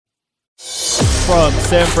from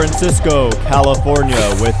San Francisco,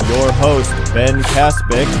 California, with your host, Ben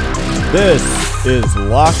Kaspick. This is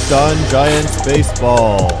Locked On Giants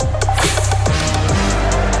Baseball.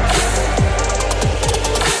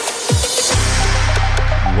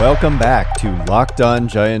 Welcome back to Locked On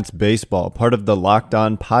Giants Baseball, part of the Locked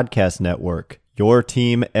On Podcast Network, your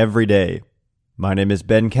team every day. My name is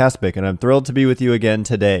Ben Kaspick, and I'm thrilled to be with you again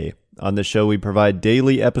today. On the show, we provide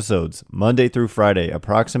daily episodes, Monday through Friday,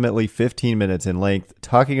 approximately 15 minutes in length,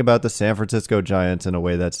 talking about the San Francisco Giants in a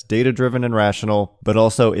way that's data-driven and rational, but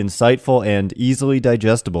also insightful and easily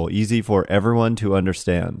digestible, easy for everyone to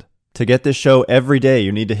understand. To get this show every day,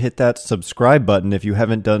 you need to hit that subscribe button if you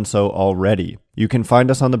haven't done so already. You can find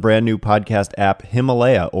us on the brand new podcast app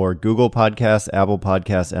Himalaya or Google Podcasts, Apple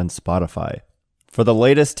Podcasts, and Spotify. For the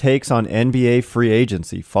latest takes on NBA free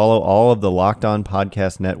agency, follow all of the Locked On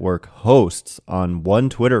Podcast Network hosts on one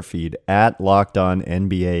Twitter feed at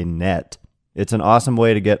LockedOnNBANet. It's an awesome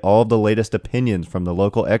way to get all of the latest opinions from the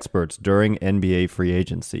local experts during NBA free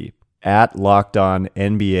agency at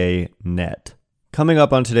LockedOnNBANet. Coming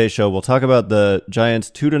up on today's show, we'll talk about the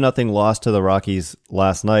Giants' 2-0 loss to the Rockies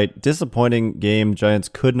last night. Disappointing game. Giants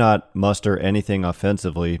could not muster anything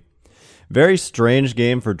offensively. Very strange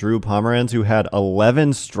game for Drew Pomeranz, who had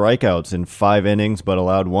 11 strikeouts in 5 innings, but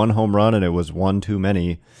allowed 1 home run, and it was one too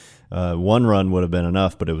many. 1 run would have been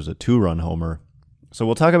enough, but it was a 2-run homer. So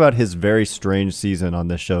we'll talk about his very strange season on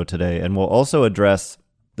this show today, and we'll also address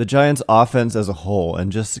the Giants' offense as a whole, and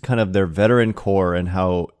just kind of their veteran core, and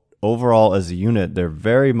how overall as a unit, they're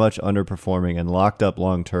very much underperforming and locked up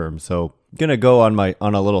long term. So I'm going to go on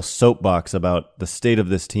a little soapbox about the state of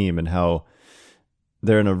this team and how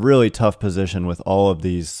they're in a really tough position with all of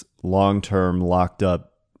these long-term,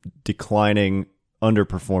 locked-up, declining,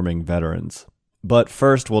 underperforming veterans. But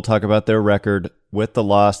first, we'll talk about their record. With the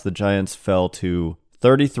loss, the Giants fell to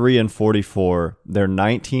 33-44. They're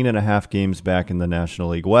 19.5 games back in the National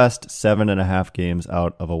League West, 7.5 games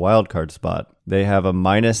out of a wildcard spot. They have a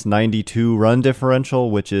minus 92 run differential,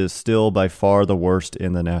 which is still by far the worst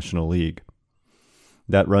in the National League.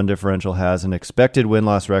 That run differential has an expected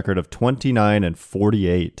win-loss record of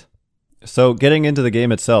 29-48. So getting into the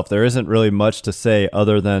game itself, there isn't really much to say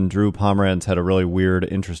other than Drew Pomeranz had a really weird,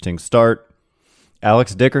 interesting start.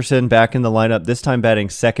 Alex Dickerson back in the lineup, this time batting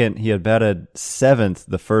second. He had batted 7th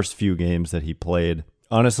the first few games that he played.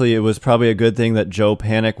 Honestly, it was probably a good thing that Joe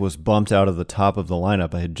Panik was bumped out of the top of the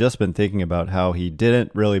lineup. I had just been thinking about how he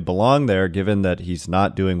didn't really belong there, given that he's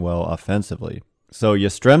not doing well offensively. So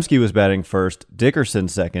Yastrzemski was batting first, Dickerson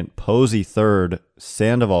second, Posey third,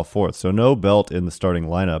 Sandoval fourth. So no Belt in the starting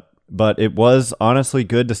lineup. But it was honestly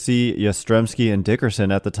good to see Yastrzemski and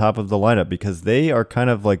Dickerson at the top of the lineup, because they are kind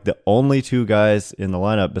of like the only two guys in the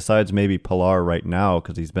lineup, besides maybe Pilar right now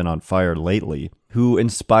because he's been on fire lately, who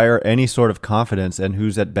inspire any sort of confidence and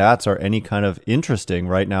whose at-bats are any kind of interesting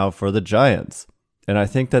right now for the Giants. And I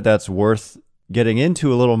think that that's worth getting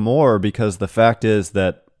into a little more, because the fact is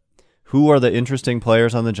that who are the interesting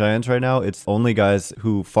players on the Giants right now? It's only guys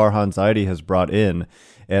who Farhan Zaidi has brought in,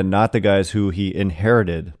 and not the guys who he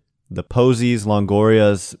inherited. The Posies,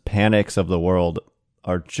 Longorias, Panics of the world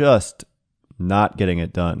are just not getting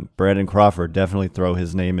it done. Brandon Crawford, definitely throw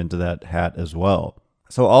his name into that hat as well.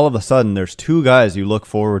 So all of a sudden, there's two guys you look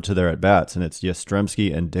forward to their at-bats, and it's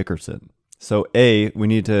Yastrzemski and Dickerson. So we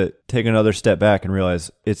need to take another step back and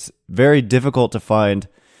realize it's very difficult to find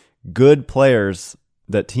good players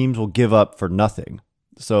that teams will give up for nothing.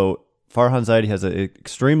 So Farhan Zaidi has an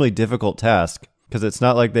extremely difficult task, because it's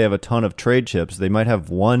not like they have a ton of trade chips. They might have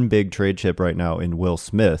one big trade chip right now in Will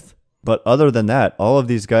Smith. But other than that, all of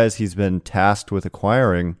these guys he's been tasked with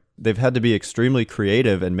acquiring, they've had to be extremely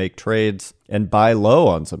creative and make trades and buy low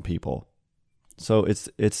on some people. So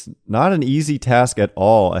it's not an easy task at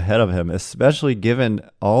all ahead of him, especially given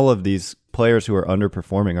all of these players who are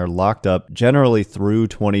underperforming are locked up generally through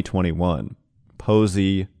 2021.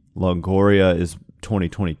 Posey, Longoria is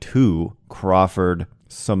 2022, Crawford,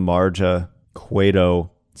 Samardzija, Cueto.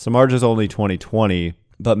 Samardzija's only 2020,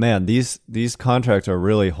 but man, these contracts are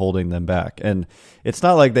really holding them back. And it's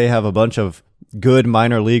not like they have a bunch of good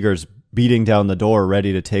minor leaguers beating down the door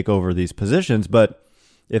ready to take over these positions, but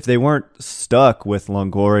if they weren't stuck with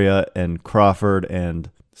Longoria and Crawford and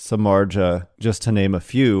Samardzija, just to name a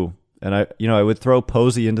few, and I would throw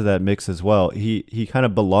Posey into that mix as well. He kind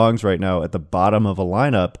of belongs right now at the bottom of a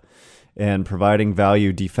lineup and providing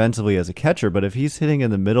value defensively as a catcher. But if he's hitting in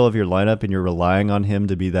the middle of your lineup and you're relying on him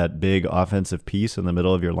to be that big offensive piece in the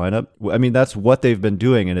middle of your lineup, I mean, that's what they've been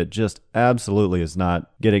doing, and it just absolutely is not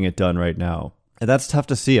getting it done right now. And that's tough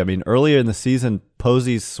to see. I mean, earlier in the season,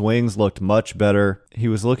 Posey's swings looked much better. He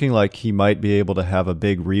was looking like he might be able to have a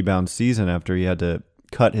big rebound season after he had to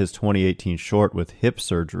cut his 2018 short with hip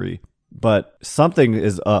surgery. But something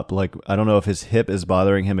is up. Like, I don't know if his hip is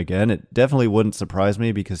bothering him again. It definitely wouldn't surprise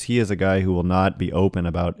me because he is a guy who will not be open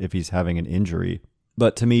about if he's having an injury.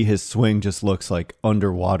 But to me, his swing just looks like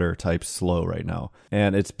underwater type slow right now.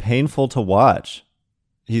 And it's painful to watch.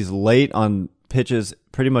 He's late on pitches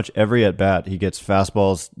pretty much every at bat. He gets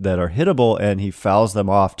fastballs that are hittable and he fouls them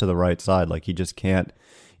off to the right side. Like he just can't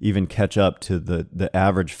even catch up to the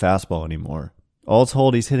average fastball anymore. All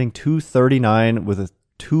told, he's hitting .239 with a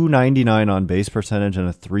 .299 on base percentage and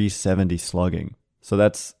a .370 slugging. So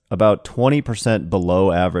that's about 20%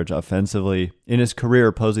 below average offensively. In his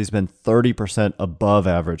career, Posey's been 30% above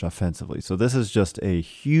average offensively. So this is just a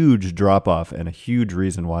huge drop-off and a huge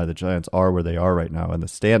reason why the Giants are where they are right now in the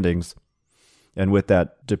standings. And with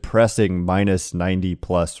that depressing minus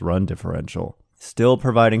 90-plus run differential. Still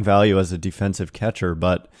providing value as a defensive catcher,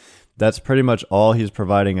 but that's pretty much all he's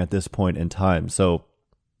providing at this point in time. So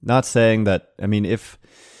not saying that, I mean, if...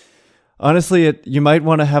 Honestly, you might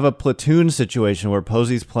want to have a platoon situation where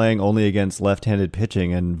Posey's playing only against left-handed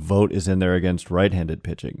pitching and Vogt is in there against right-handed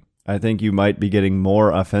pitching. I think you might be getting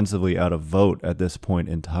more offensively out of Vogt at this point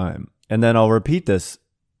in time. And then I'll repeat this.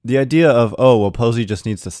 The idea of, Posey just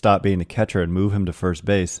needs to stop being the catcher and move him to first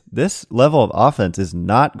base. This level of offense is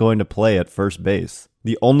not going to play at first base.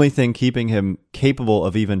 The only thing keeping him capable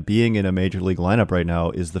of even being in a major league lineup right now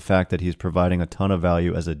is the fact that he's providing a ton of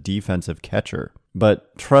value as a defensive catcher.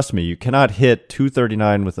 But trust me, you cannot hit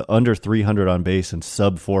 .239 with under 300 on base and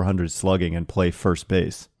sub 400 slugging and play first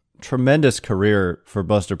base. Tremendous career for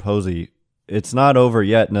Buster Posey. It's not over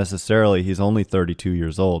yet necessarily. He's only 32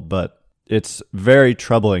 years old, but it's very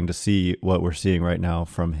troubling to see what we're seeing right now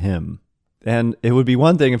from him. And it would be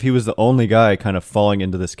one thing if he was the only guy kind of falling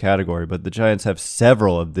into this category, but the Giants have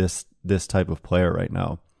several of this type of player right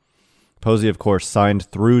now. Posey, of course, signed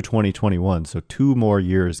through 2021, so 2 more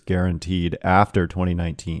years guaranteed after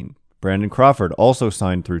 2019. Brandon Crawford also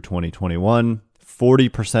signed through 2021,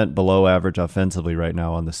 40% below average offensively right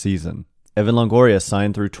now on the season. Evan Longoria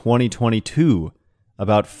signed through 2022,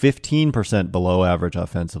 about 15% below average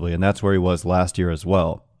offensively, and that's where he was last year as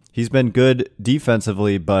well. He's been good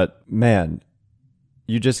defensively, but man,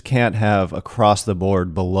 you just can't have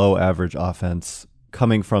across-the-board below-average offense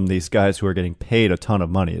coming from these guys who are getting paid a ton of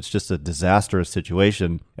money. It's just a disastrous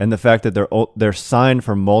situation. And the fact that they're signed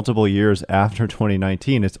for multiple years after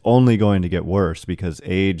 2019, it's only going to get worse because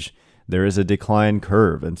age, there is a decline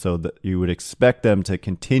curve, and so you would expect them to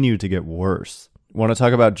continue to get worse. I want to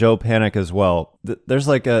talk about Joe Panik as well. There's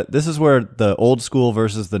this is where the old school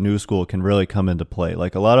versus the new school can really come into play.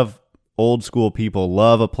 Like a lot of old school people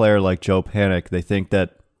love a player like Joe Panik. They think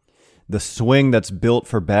that the swing that's built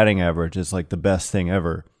for batting average is like the best thing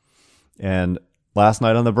ever. And last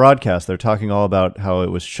night on the broadcast, they're talking all about how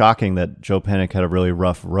it was shocking that Joe Panik had a really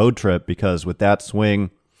rough road trip because with that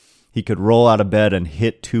swing, he could roll out of bed and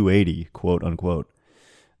hit .280, quote unquote.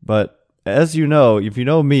 But as you know, if you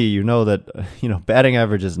know me, you know that batting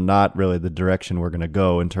average is not really the direction we're going to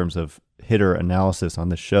go in terms of hitter analysis on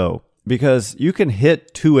the show. Because you can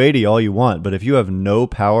hit .280 all you want, but if you have no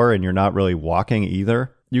power and you're not really walking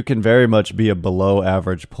either, you can very much be a below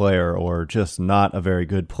average player or just not a very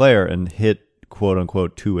good player and hit quote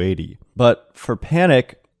unquote .280. But for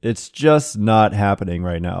Panik, it's just not happening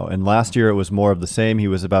right now. And last year it was more of the same. He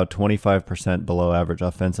was about 25% below average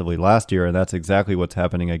offensively last year, and that's exactly what's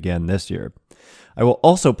happening again this year. I will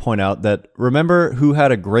also point out that remember who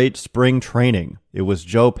had a great spring training? It was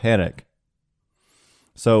Joe Panik.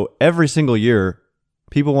 So every single year,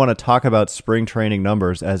 people want to talk about spring training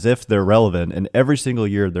numbers as if they're relevant, and every single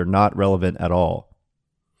year they're not relevant at all.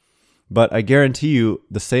 But I guarantee you,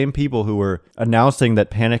 the same people who were announcing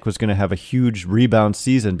that Panik was going to have a huge rebound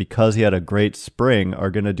season because he had a great spring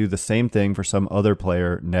are going to do the same thing for some other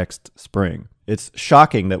player next spring. It's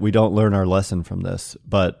shocking that we don't learn our lesson from this,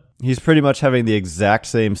 but he's pretty much having the exact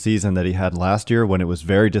same season that he had last year when it was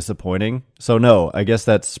very disappointing. So no, I guess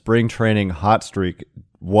that spring training hot streak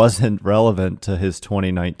wasn't relevant to his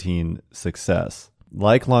 2019 success.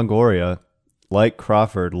 Like Longoria, like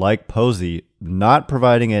Crawford, like Posey, not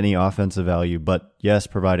providing any offensive value, but yes,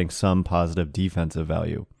 providing some positive defensive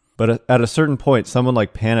value. But at a certain point, someone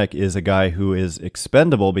like Panik is a guy who is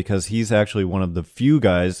expendable because he's actually one of the few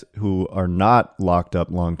guys who are not locked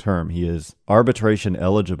up long term. He is arbitration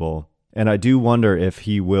eligible. And I do wonder if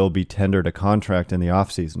he will be tendered a contract in the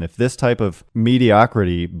offseason. If this type of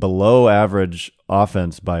mediocrity, below average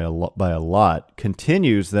offense by a lot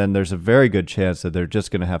continues, then there's a very good chance that they're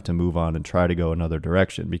just going to have to move on and try to go another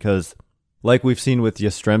direction. Because like we've seen with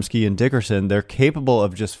Yastrzemski and Dickerson, they're capable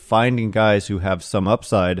of just finding guys who have some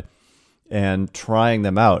upside and trying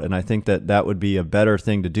them out. And I think that that would be a better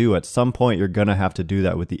thing to do. At some point, you're going to have to do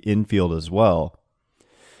that with the infield as well,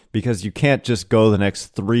 because you can't just go the next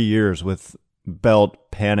 3 years with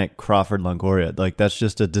Belt, Panic, Crawford, Longoria. Like, that's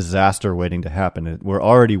just a disaster waiting to happen. We're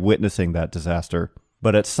already witnessing that disaster.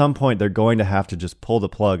 But at some point, they're going to have to just pull the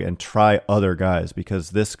plug and try other guys, because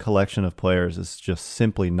this collection of players is just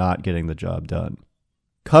simply not getting the job done.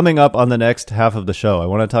 Coming up on the next half of the show, I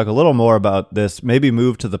want to talk a little more about this, maybe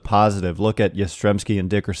move to the positive, look at Yastrzemski and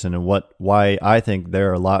Dickerson and why I think they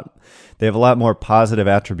have a lot more positive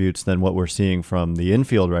attributes than what we're seeing from the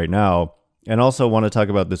infield right now. And also want to talk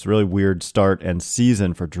about this really weird start and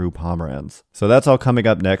season for Drew Pomeranz. So that's all coming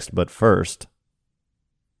up next, but first...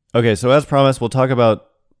 Okay, so as promised, we'll talk about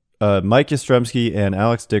Mike Yastrzemski and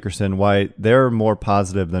Alex Dickerson, why they're more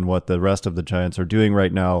positive than what the rest of the Giants are doing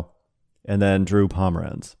right now, and then Drew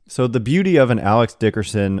Pomeranz. So the beauty of an Alex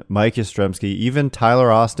Dickerson, Mike Yastrzemski, even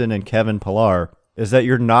Tyler Austin and Kevin Pillar is that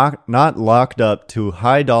you're not locked up to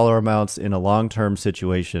high dollar amounts in a long-term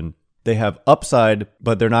situation. They have upside,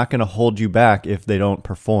 but they're not going to hold you back if they don't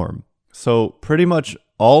perform. So pretty much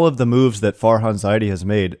all of the moves that Farhan Zaidi has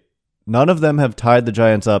made, none of them have tied the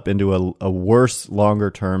Giants up into a worse,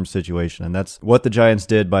 longer-term situation. And that's what the Giants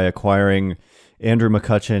did by acquiring Andrew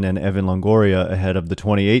McCutchen and Evan Longoria ahead of the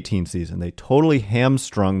 2018 season. They totally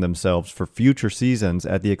hamstrung themselves for future seasons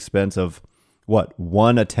at the expense of,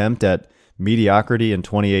 one attempt at mediocrity in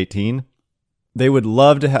 2018? They would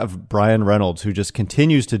love to have Brian Reynolds, who just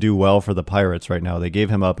continues to do well for the Pirates right now. They gave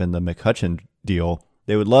him up in the McCutchen deal.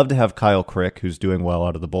 They would love to have Kyle Crick, who's doing well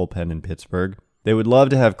out of the bullpen in Pittsburgh. They would love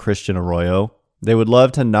to have Christian Arroyo. They would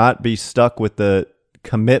love to not be stuck with the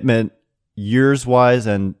commitment years-wise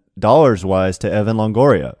and dollars-wise to Evan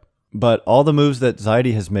Longoria. But all the moves that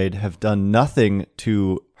Zaidi has made have done nothing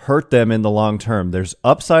to hurt them in the long term. There's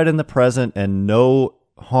upside in the present and no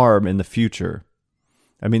harm in the future.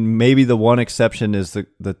 I mean, maybe the one exception is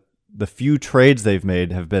the few trades they've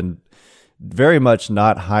made have been very much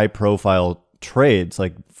not high-profile trades,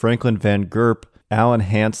 like Franklin Van Gerp, Alan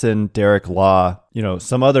Hansen, Derek Law,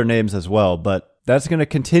 some other names as well. But that's going to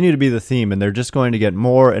continue to be the theme, and they're just going to get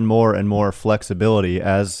more and more and more flexibility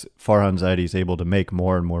as Farhan Zaidi is able to make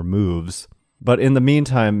more and more moves. But in the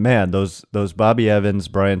meantime, man, those Bobby Evans,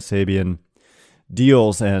 Brian Sabian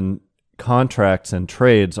deals and contracts and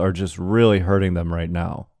trades are just really hurting them right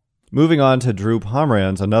now. Moving on to Drew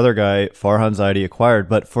Pomeranz, another guy Farhan Zaidi acquired,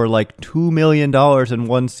 but for like $2 million in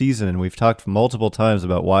one season. And we've talked multiple times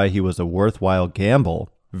about why he was a worthwhile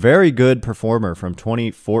gamble. Very good performer from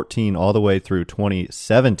 2014 all the way through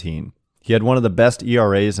 2017. He had one of the best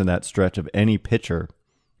ERAs in that stretch of any pitcher.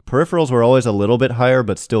 Peripherals were always a little bit higher,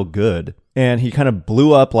 but still good. And he kind of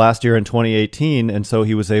blew up last year in 2018, and so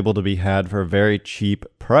he was able to be had for a very cheap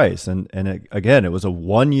price. And again, it was a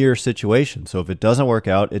one-year situation. So if it doesn't work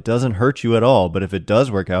out, it doesn't hurt you at all. But if it does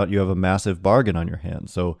work out, you have a massive bargain on your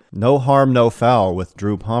hands. So no harm, no foul with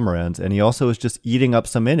Drew Pomeranz. And he also is just eating up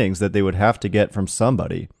some innings that they would have to get from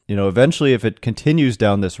somebody. Eventually, if it continues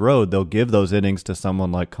down this road, they'll give those innings to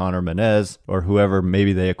someone like Connor Menez or whoever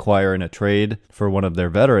maybe they acquire in a trade for one of their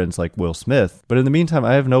veterans like Will Smith. But in the meantime,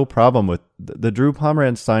 I have no problem with the Drew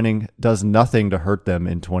Pomeranz signing. Does nothing to hurt them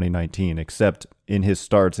in 2019, except in his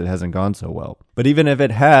starts, it hasn't gone so well. But even if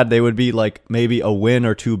it had, they would be like maybe a win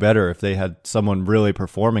or two better if they had someone really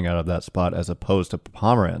performing out of that spot as opposed to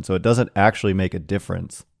Pomeranz. So it doesn't actually make a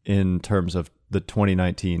difference in terms of the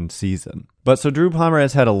 2019 season. But so Drew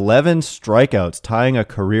Pomeranz had 11 strikeouts, tying a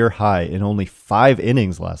career high in only 5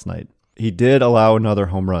 innings last night. He did allow another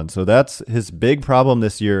home run. So that's his big problem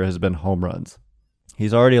this year, has been home runs.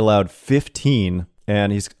 He's already allowed 15,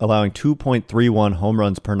 and he's allowing 2.31 home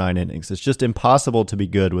runs per 9 innings. It's just impossible to be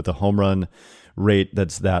good with a home run rate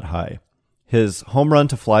that's that high. His home run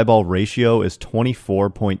to fly ball ratio is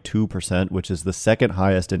 24.2%, which is the second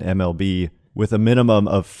highest in MLB, with a minimum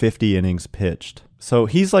of 50 innings pitched. So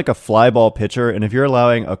he's like a fly ball pitcher, and if you're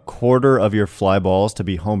allowing a quarter of your fly balls to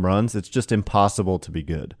be home runs, it's just impossible to be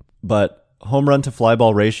good. But home run to fly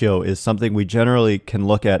ball ratio is something we generally can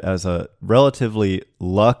look at as a relatively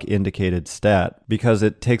luck indicated stat because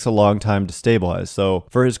it takes a long time to stabilize. So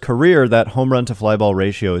for his career, that home run to fly ball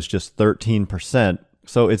ratio is just 13%.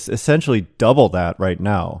 So it's essentially double that right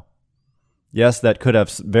now. Yes, that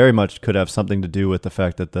very much could have something to do with the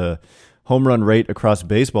fact that the home run rate across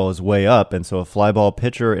baseball is way up, and so a fly ball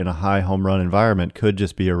pitcher in a high home run environment could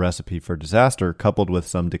just be a recipe for disaster, coupled with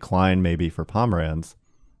some decline maybe for Pomeranz.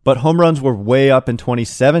 But home runs were way up in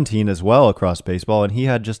 2017 as well across baseball, and he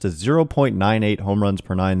had just a 0.98 home runs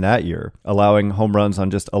per nine that year, allowing home runs on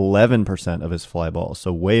just 11% of his fly balls,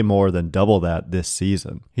 so way more than double that this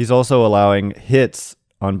season. He's also allowing hits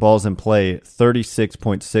on balls in play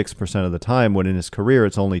 36.6% of the time, when in his career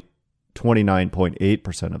it's only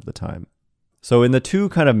 29.8% of the time. So in the two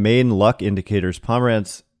kind of main luck indicators,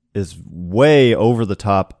 Pomerantz is way over the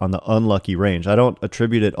top on the unlucky range. I don't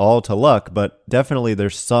attribute it all to luck, but definitely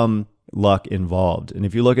there's some luck involved. And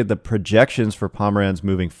if you look at the projections for Pomerantz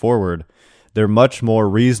moving forward, they're much more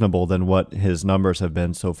reasonable than what his numbers have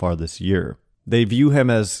been so far this year. They view him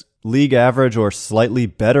as league average or slightly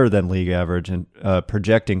better than league average and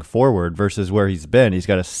projecting forward versus where he's been. He's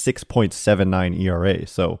got a 6.79 ERA,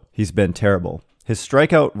 so he's been terrible. His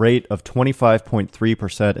strikeout rate of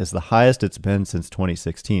 25.3% is the highest it's been since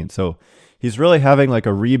 2016. So he's really having like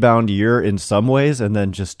a rebound year in some ways and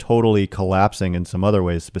then just totally collapsing in some other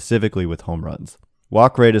ways, specifically with home runs.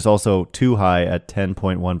 Walk rate is also too high at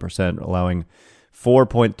 10.1%, allowing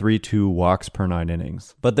 4.32 walks per 9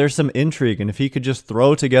 innings. But there's some intrigue, and if he could just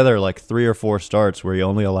throw together like 3 or 4 starts where he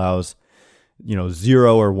only allows,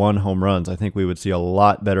 0 or 1 home runs, I think we would see a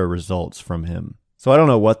lot better results from him. So I don't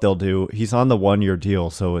know what they'll do. He's on the 1-year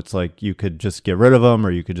deal, so it's like you could just get rid of him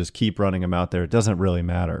or you could just keep running him out there. It doesn't really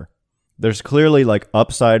matter. There's clearly like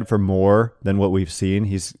upside for more than what we've seen.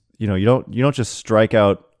 He's, you don't just strike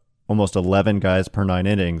out almost 11 guys per 9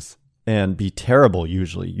 innings and be terrible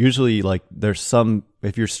usually. Usually like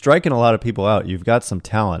if you're striking a lot of people out, you've got some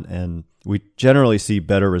talent, and we generally see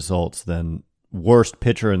better results than worst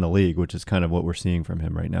pitcher in the league, which is kind of what we're seeing from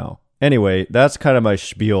him right now. Anyway, that's kind of my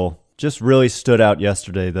spiel. Just really stood out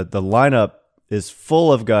yesterday that the lineup is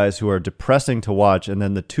full of guys who are depressing to watch, and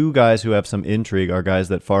then the 2 guys who have some intrigue are guys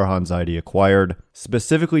that Farhan Zaidi acquired,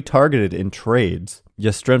 specifically targeted in trades.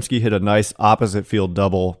 Yastrzemski hit a nice opposite field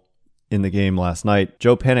double in the game last night.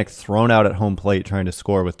 Joe Panik thrown out at home plate trying to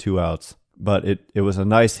score with 2 outs, but it was a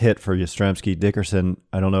nice hit for Yastrzemski. Dickerson,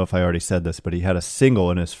 I don't know if I already said this, but he had a single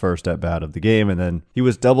in his first at-bat of the game, and then he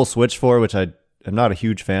was double switched for, which I'm not a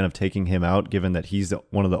huge fan of taking him out, given that he's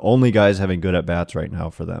one of the only guys having good at-bats right now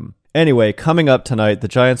for them. Anyway, coming up tonight, the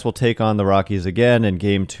Giants will take on the Rockies again in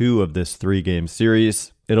Game 2 of this 3-game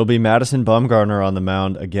series. It'll be Madison Bumgarner on the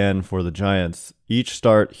mound again for the Giants. Each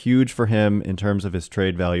start huge for him in terms of his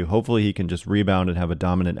trade value. Hopefully he can just rebound and have a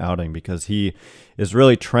dominant outing, because he is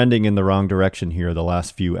really trending in the wrong direction here the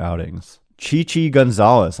last few outings. Chichi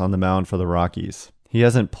Gonzalez on the mound for the Rockies. He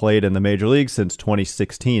hasn't played in the major leagues since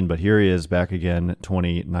 2016, but here he is back again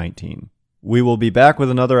 2019. We will be back with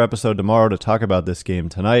another episode tomorrow to talk about this game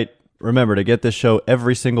tonight. Remember, to get this show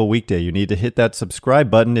every single weekday, you need to hit that subscribe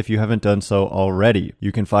button if you haven't done so already.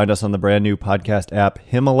 You can find us on the brand new podcast app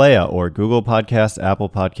Himalaya, or Google Podcasts, Apple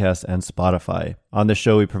Podcasts, and Spotify. On this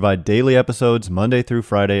show, we provide daily episodes Monday through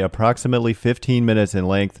Friday, approximately 15 minutes in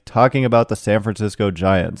length, talking about the San Francisco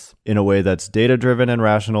Giants in a way that's data-driven and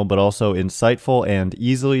rational, but also insightful and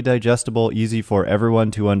easily digestible, easy for everyone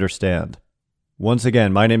to understand. Once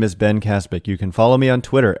again, my name is Ben Kaspick. You can follow me on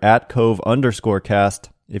Twitter at @Cove_cast.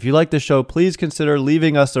 If you like the show, please consider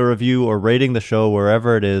leaving us a review or rating the show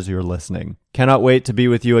wherever it is you're listening. Cannot wait to be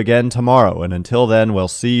with you again tomorrow, and until then, we'll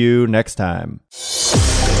see you next time.